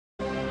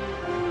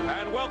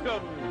And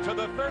welcome to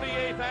the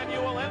 38th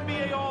annual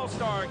NBA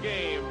All-Star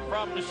Game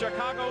from the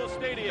Chicago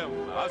Stadium.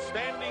 A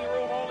standing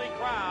room only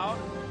crowd,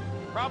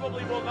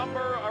 probably will number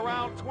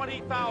around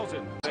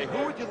 20,000.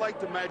 Who would you like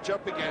to match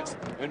up against?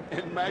 And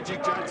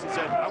Magic Johnson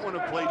said, I want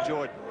to play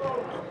Jordan.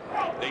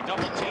 They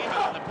double team it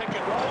on the pick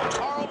and roll.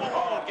 Karl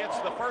Malone gets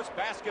the first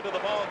basket of the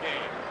ball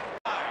game.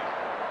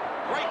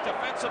 Great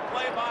defensive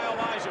play by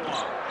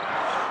Olajuwon.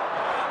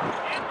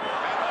 And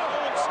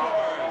Malone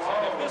scores.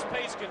 And if this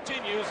pace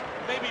continues,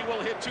 maybe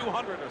we'll hit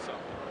 200 or so.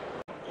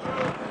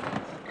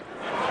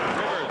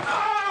 Rivers,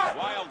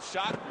 wild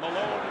shot.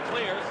 Malone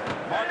clears.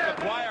 Mark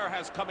McGuire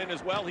has come in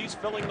as well. He's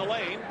filling the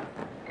lane.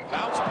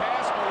 Bounce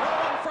pass.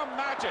 Malone from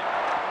Magic.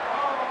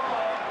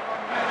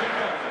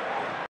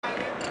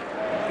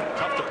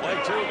 Tough to play,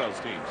 too, those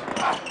teams.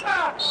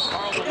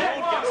 Karl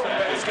Malone gets the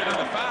basket and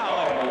the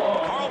foul.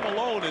 And Karl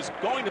Malone is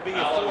going to be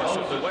a force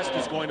if the West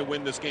is going to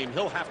win this game.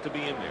 He'll have to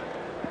be in there.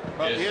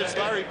 Well, here's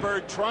Larry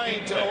Bird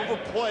trying to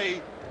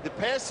overplay the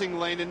passing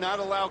lane and not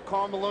allow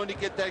Karl Malone to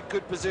get that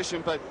good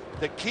position. But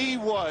the key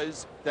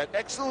was that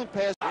excellent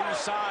pass.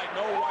 Inside,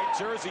 no white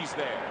jerseys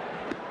there.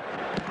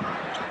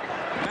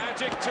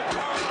 Magic to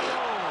Karl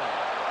Malone.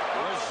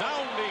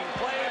 Resounding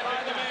play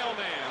by the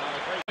mailman.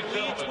 He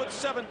leads with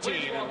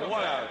 17, and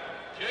what a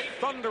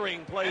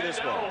thundering play this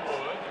was.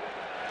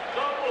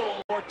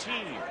 14.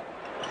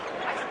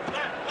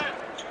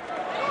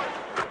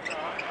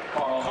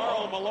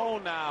 Karl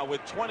Malone now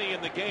with 20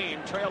 in the game,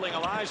 trailing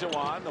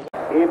Olajuwon.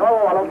 Y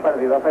nuevo balón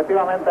perdido.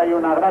 Efectivamente hay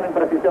una gran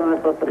imprecisión en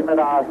estas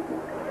primeras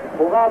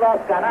jugadas.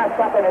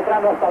 Canasta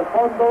penetrando hasta el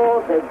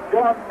fondo de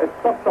John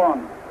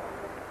Stockton.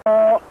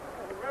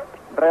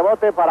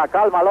 Rebote para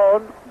Karl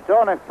Malone.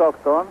 John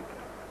Stockton.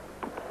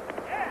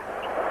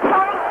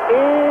 Y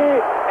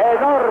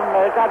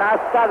enorme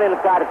canasta del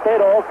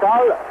cartero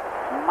Karl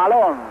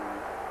Malone.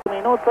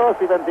 Minutos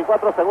y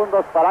 24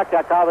 segundos para que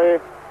acabe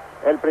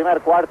el primer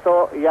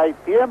cuarto y hay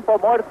tiempo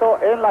muerto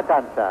en la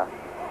cancha.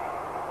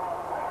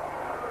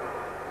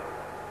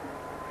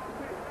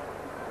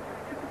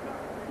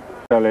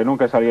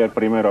 Nunca salía el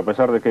primero, a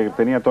pesar de que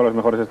tenía todas las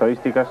mejores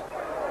estadísticas.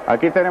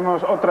 Aquí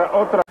tenemos otra,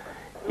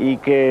 y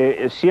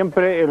que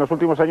siempre en los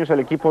últimos años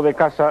el equipo de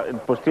casa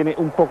pues tiene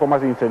un poco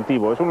más de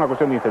incentivo, es una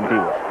cuestión de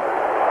incentivos.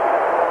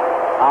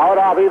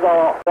 Ahora ha habido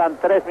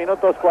 3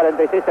 minutos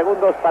 46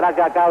 segundos para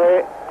que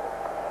acabe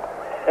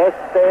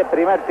este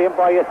primer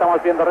tiempo. Ahí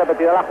estamos viendo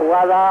repetida la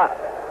jugada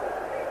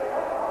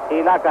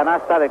y la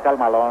canasta de Karl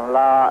Malone.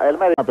 El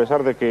medio. A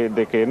pesar de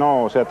que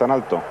no sea tan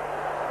alto.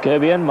 Qué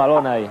bien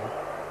Malone ahí.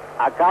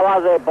 Acaba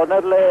de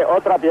ponerle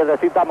otra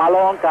piedrecita a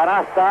Malone,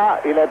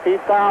 canasta, y le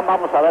pitan,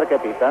 vamos a ver qué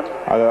pitan.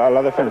 A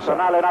la defensa.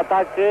 Personal en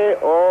ataque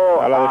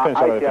o a la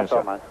defensa, a Isaiah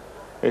Thomas.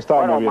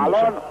 Estaba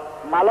moviéndose.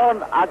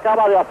 Malone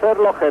acaba de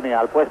hacerlo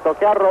genial, puesto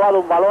que ha robado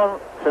un balón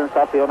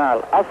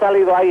sensacional. Ha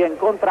salido ahí en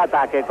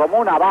contraataque como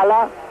una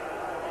bala.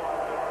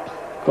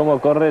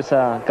 Cómo corre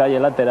esa calle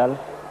lateral.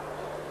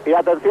 Y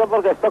atención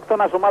porque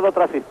Stockton ha sumado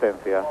otra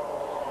asistencia.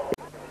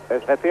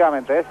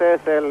 Efectivamente, ese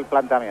es el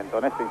planteamiento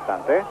en este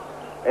instante.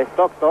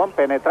 Stockton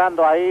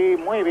penetrando ahí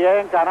muy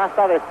bien,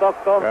 canasta de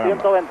Stockton,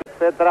 120,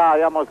 etcétera.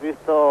 Habíamos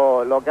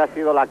visto lo que ha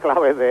sido la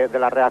clave de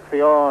la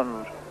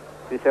reacción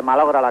si se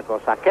malogra la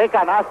cosa. ¡Qué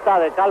canasta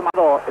de Karl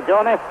Malone!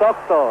 John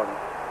Stockton,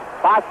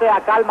 pase a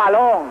Karl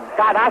Malone,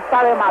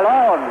 canasta de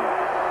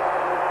Malone.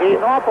 Y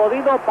no ha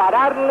podido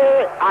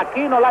pararle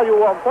aquí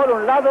Olajuwon por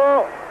un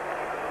lado.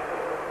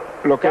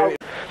 Lo que...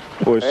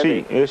 Pues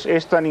sí,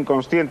 es tan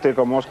inconsciente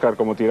como Oscar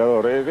como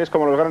tirador. Es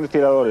como los grandes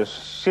tiradores.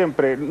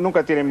 Siempre,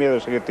 nunca tienen miedo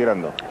de seguir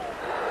tirando.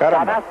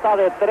 Caramba. Canasta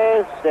de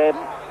 3 de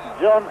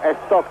John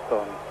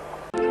Stockton.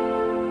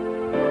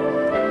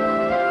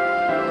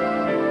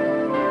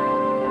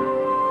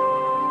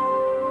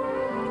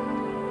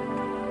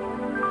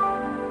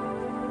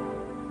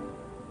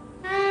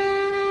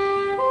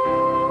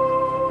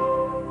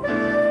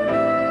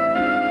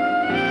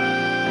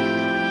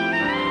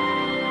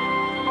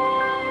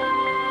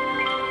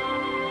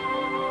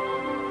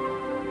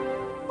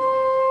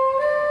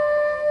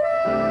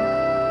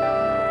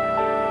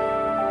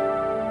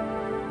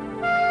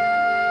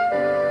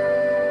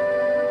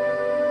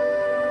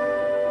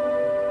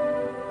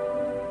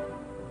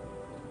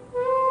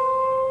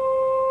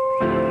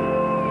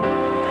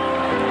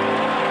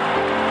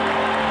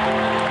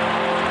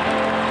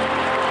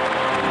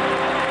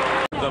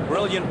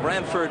 Brilliant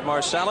Branford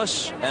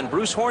Marsalis and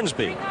Bruce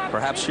Hornsby,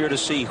 perhaps here to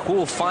see who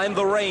will find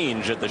the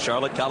range at the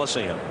Charlotte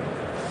Coliseum.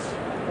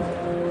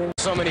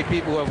 So many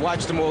people who have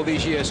watched him all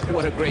these years.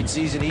 What a great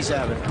season he's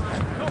having.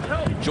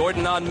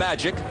 Jordan on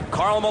Magic.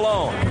 Karl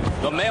Malone.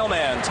 The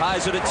mailman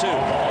ties it at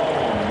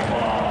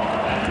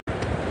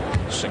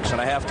 2.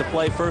 6.5 to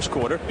play first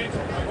quarter.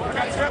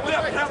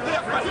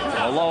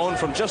 Malone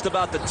from just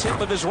about the tip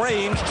of his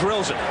range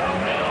drills it.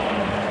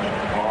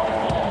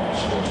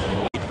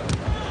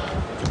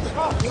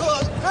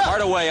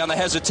 Hardaway on the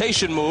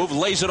hesitation move,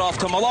 lays it off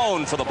to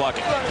Malone for the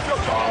bucket.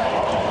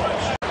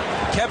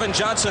 Kevin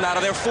Johnson out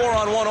of there,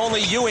 4-on-1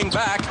 only, Ewing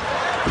back.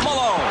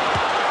 Malone.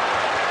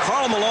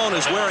 Karl Malone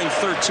is wearing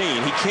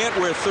 13. He can't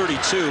wear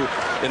 32.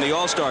 in the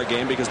All-Star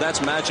game because that's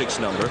Magic's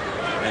number,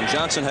 and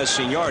Johnson has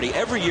seniority.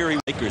 Every year,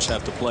 Lakers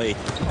have to play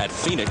at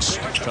Phoenix,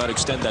 try to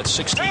extend that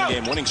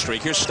 16-game winning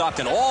streak. Here's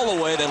Stockton all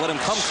the way. They let him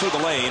come through the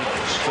lane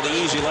for the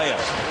easy layup.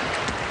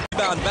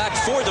 Rebound back,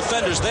 4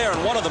 defenders there,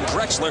 and one of them,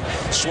 Drexler,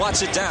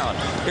 swats it down.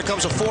 Here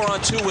comes a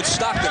 4-on-2 with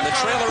Stockton. The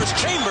trailer is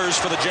Chambers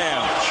for the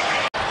jam.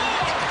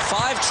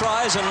 5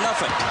 tries and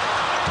nothing.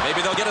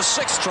 Maybe they'll get a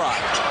 6th try.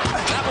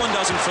 That one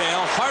doesn't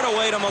fail.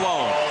 Hardaway to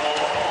Malone.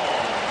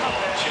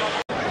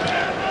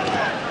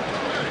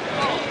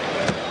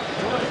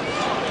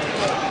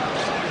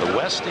 The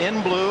West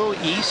in blue,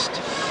 East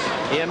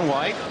in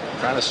white.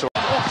 Trying to sort.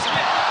 And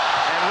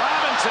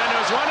Robinson,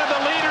 who's one of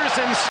the leaders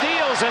in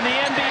steals in the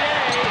NBA.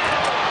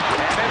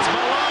 And it's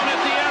Malone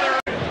at the other.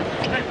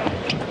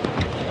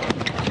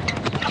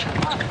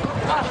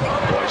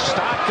 Boy,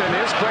 Stockton,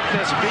 his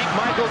quickness beat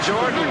Michael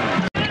Jordan.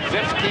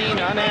 15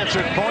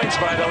 unanswered points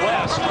by the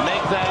West.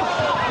 Make that,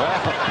 well,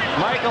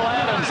 Michael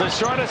Adams, the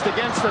shortest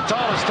against the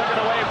tallest, took it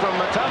away from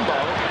Mutombo.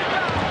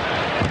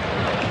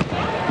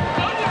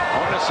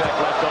 Hornacek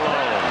left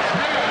alone.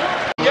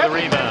 The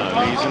rebound.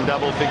 He's in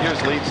double figures,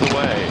 leads the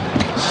way.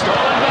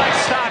 Stolen by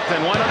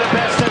Stockton, one of the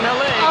best in the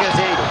league as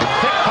he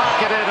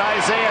pickpocketed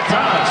Isaiah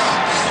Thomas.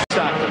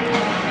 Stockton.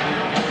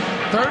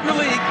 3rd in the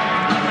league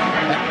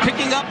at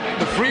picking up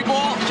the free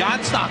ball, John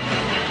Stockton.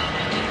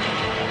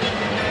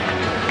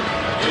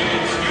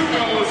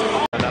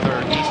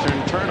 Another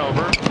Eastern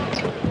turnover.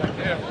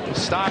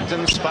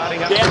 Stockton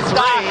spotting up the 3.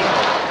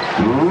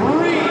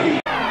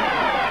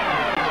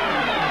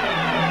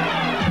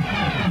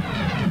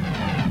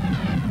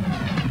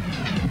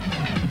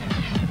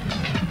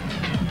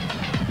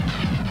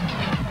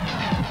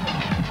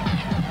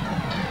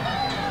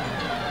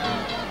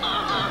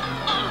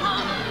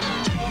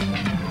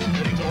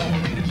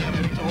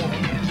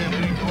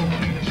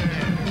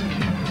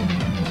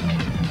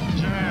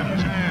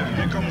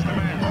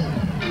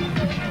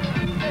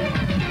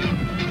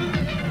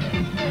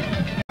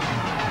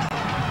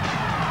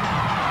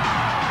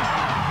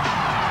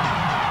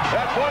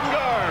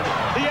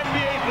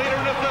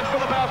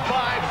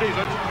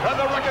 And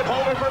the record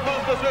holder for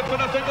most assists in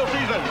a single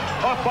season,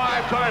 a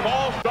 5-time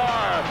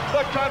All-Star,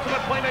 the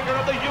consummate playmaker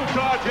of the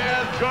Utah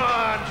Jazz,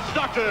 John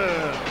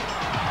Stockton.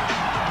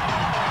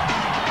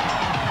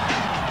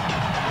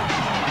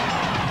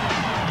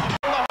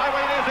 The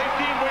highway is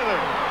 18-wheeler.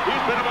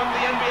 He's been among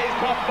the NBA's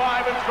top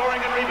 5 in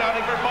scoring and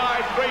rebounding for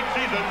 5 straight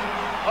seasons.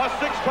 A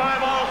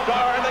 6-time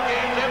All-Star and the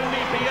game's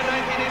MVP in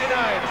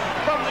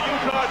 1989. From the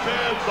Utah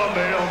Jazz, the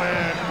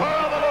mailman,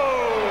 Karl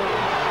Malone.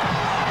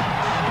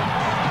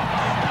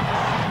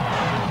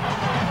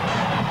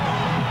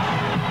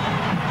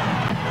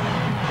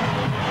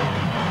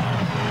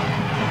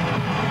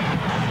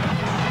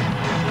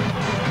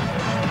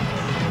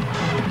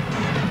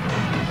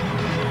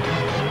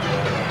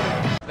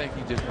 I think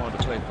he just wanted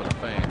to play for the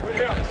fans.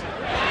 Stockton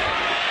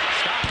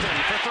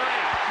for 3.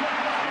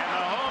 And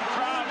the home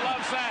crowd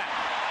loves that.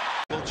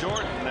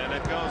 Jordan, and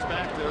it goes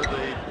back to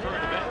the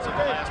current events of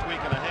the last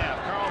week and a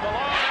half. Karl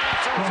Malone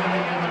answers to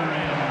the other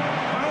end.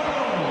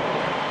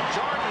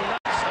 Jordan,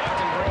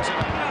 Stockton brings it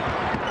up.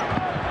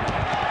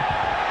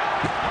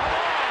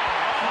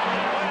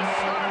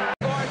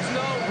 Guards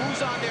know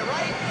who's on their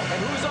right and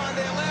who's on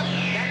their left.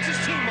 That's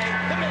his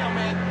teammate, the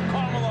mailman,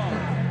 Karl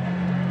Malone.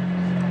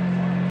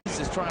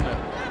 He's just trying to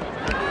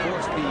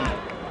force feed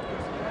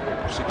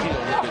Shaquille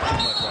a little bit too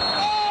much right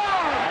now.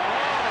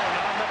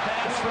 On the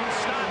pass from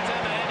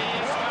Stockton, and he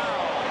is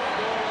fouled.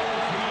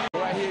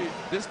 Right here,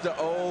 this is the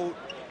old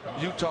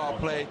Utah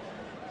play.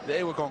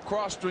 They were going to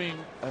cross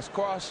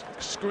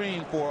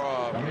screen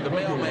for the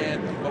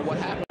mailman, but what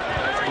happened?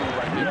 That's move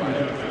right there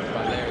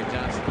by Larry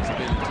Johnson to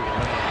spin into the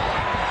lane.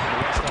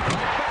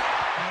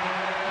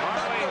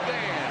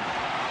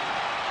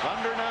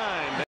 Under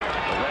 9. The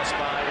West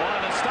by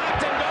 1, and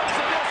Stockton goes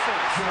the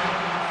distance.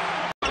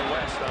 The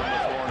West on the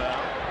floor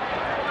now.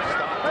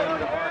 Stockton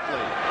to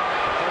Barkley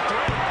for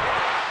 3.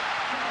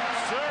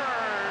 Sir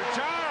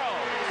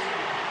Charles.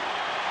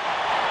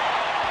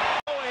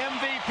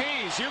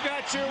 MVPs, you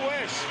got your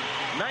wish.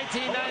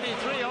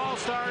 1993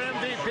 All-Star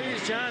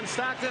MVPs, John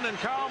Stockton and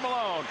Karl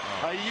Malone.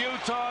 A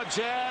Utah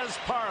Jazz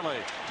parlay.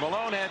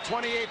 Malone had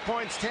 28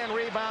 points, 10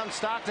 rebounds.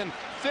 Stockton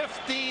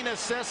 15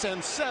 assists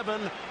and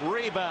 7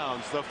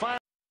 rebounds. The final.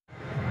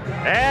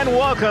 And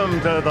welcome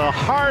to the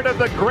heart of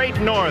the great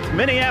North,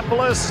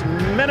 Minneapolis,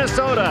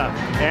 Minnesota.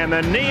 And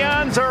the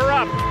Neons are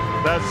up.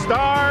 The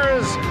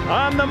Stars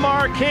on the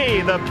marquee.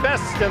 The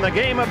best in the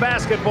game of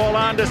basketball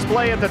on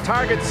display at the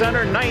Target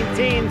Center.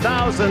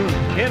 19,000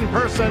 in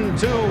person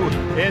to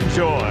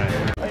enjoy.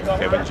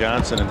 Kevin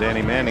Johnson and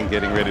Danny Manning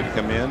getting ready to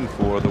come in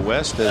for the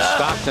West as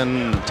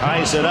Stockton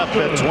ties it up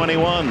at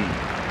 21.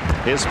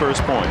 His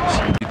first points.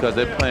 Because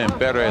they're playing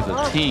better as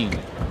a team,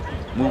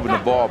 moving the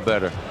ball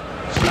better.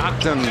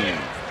 Stockton.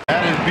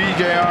 That is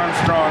B.J.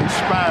 Armstrong's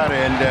spot,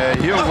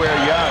 and he'll wear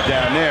you out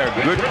down there.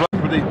 Good play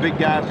for these big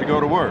guys to go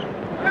to work.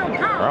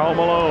 Karl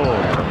Malone,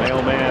 the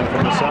mailman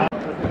from the side.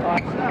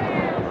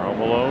 Karl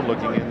Malone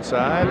looking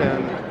inside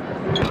and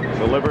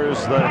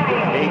delivers the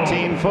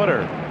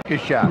 18-footer. Good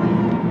shot.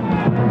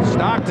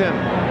 Stockton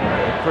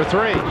for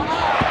three.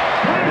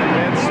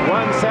 It's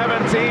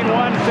 117,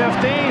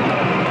 115.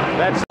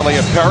 That's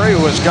Elliot Perry,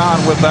 who has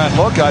gone with that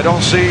look. I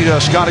don't see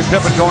Scottie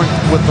Pippen going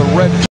with the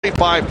red tape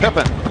by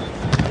Pippen.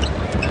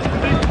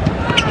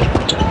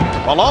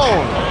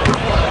 Malone.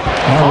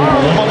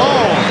 Karl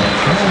Malone.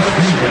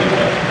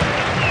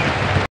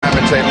 I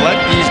would say let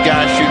these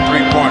guys shoot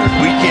three-pointers.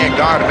 We can't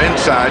guard them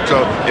inside,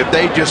 so if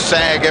they just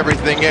sag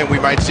everything in, we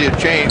might see a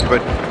change.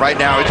 But right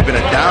now, it's been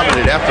a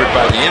dominant effort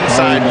by the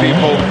inside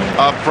people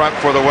up front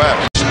for the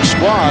West.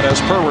 Squad,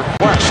 as per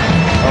request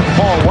of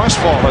Paul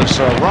Westphal, as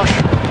Rush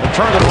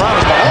turned it around.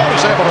 As Malone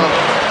is able to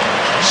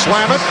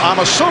slam it. I'm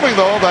assuming,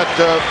 though, that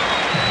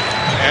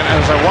and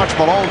as I watch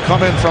Malone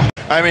come in from.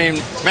 I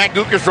mean, Matt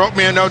Gukas wrote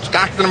me a note.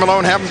 Stockton and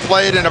Malone haven't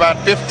played, and about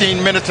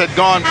 15 minutes had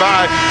gone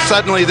by.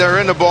 Suddenly, they're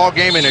in the ball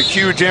game and a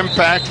huge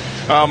impact.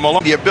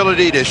 Malone, the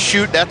ability to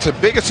shoot, that's the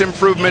biggest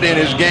improvement in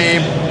his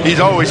game.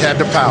 He's always had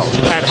the power.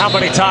 And how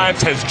many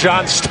times has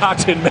John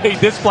Stockton made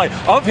this play?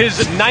 Of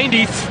his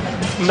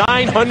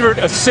 900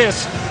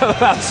 assists,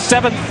 about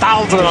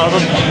 7,000 of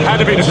them had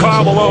to be to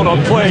Karl Malone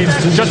on plays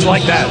just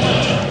like that.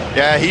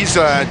 Yeah, he's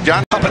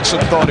John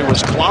Robinson thought he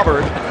was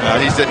clobbered.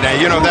 He said, now,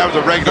 you know, that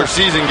was a regular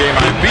season game.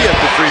 I'd be at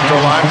the free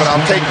throw line, but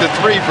I'll take the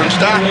three from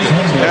Stockton.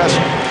 Yes,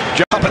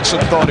 Robinson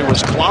thought he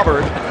was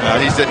clobbered.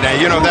 He said, now,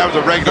 you know, that was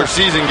a regular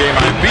season game.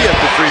 I'd be at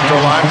the free throw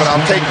line, but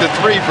I'll take the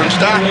three from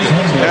Stockton.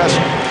 Yes.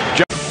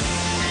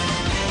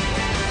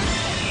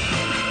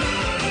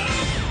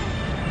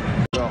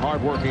 The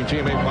hard-working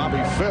teammate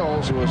Bobby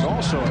Phills, who has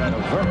also had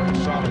a very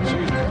solid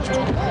season.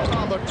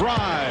 On the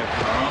drive.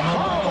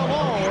 Karl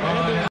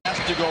Malone has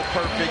to go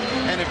perfect,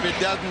 and if it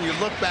doesn't, you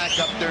look back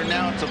up there.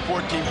 Now it's a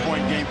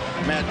 14-point game.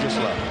 Matt just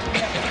left.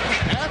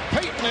 And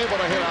Payton able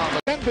to hit on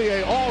the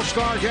NBA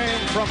All-Star game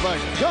from the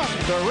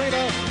Gund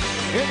Arena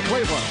in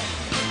Cleveland.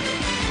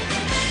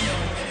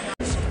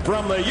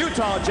 From the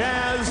Utah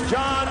Jazz,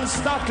 John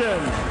Stockton.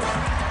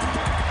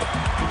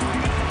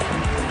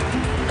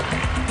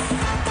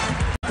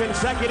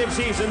 Consecutive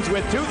seasons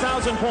with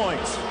 2,000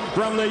 points.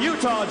 From the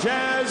Utah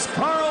Jazz,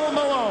 Karl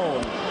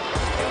Malone.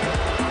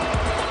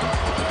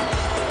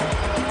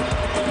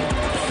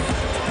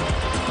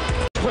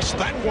 Twist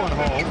that one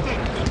home.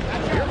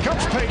 Here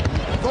comes Payton.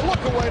 The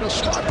look away to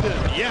Stockton.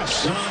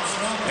 Yes.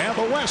 And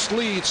the West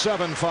leads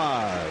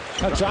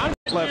 7-5. John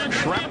Left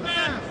Shrap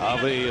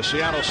of the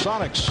Seattle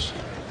Sonics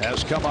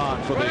has come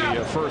on for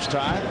the first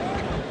time.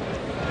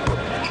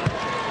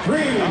 A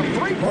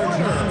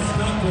three-pointer.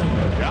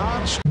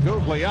 John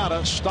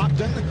Gugliotta.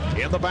 Stockton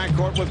in the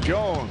backcourt with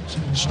Jones.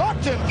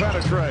 Stockton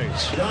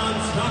penetrates.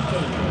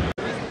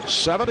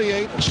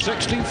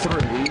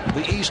 78-63,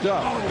 the East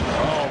up.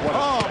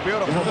 Oh,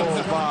 beautiful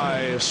move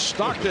by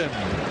Stockton.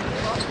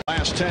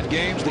 Last 10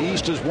 games, the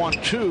East has won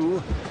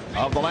 2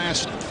 of the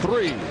last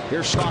 3.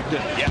 Here's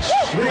Stockton. Yes.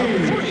 3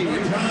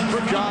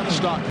 for John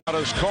Stockton.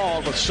 Is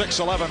called with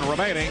 6:11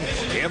 remaining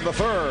in the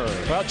third.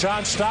 Well,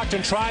 John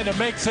Stockton trying to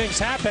make things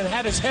happen,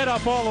 had his head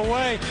up all the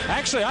way.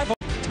 Actually, I thought,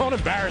 don't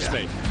embarrass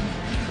me.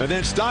 And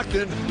then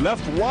Stockton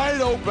left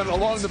wide open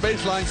along the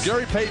baseline.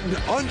 Gary Payton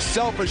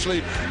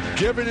unselfishly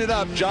giving it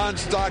up. John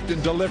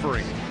Stockton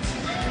delivering.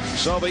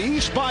 So the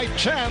East by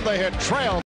 10, they had trailed.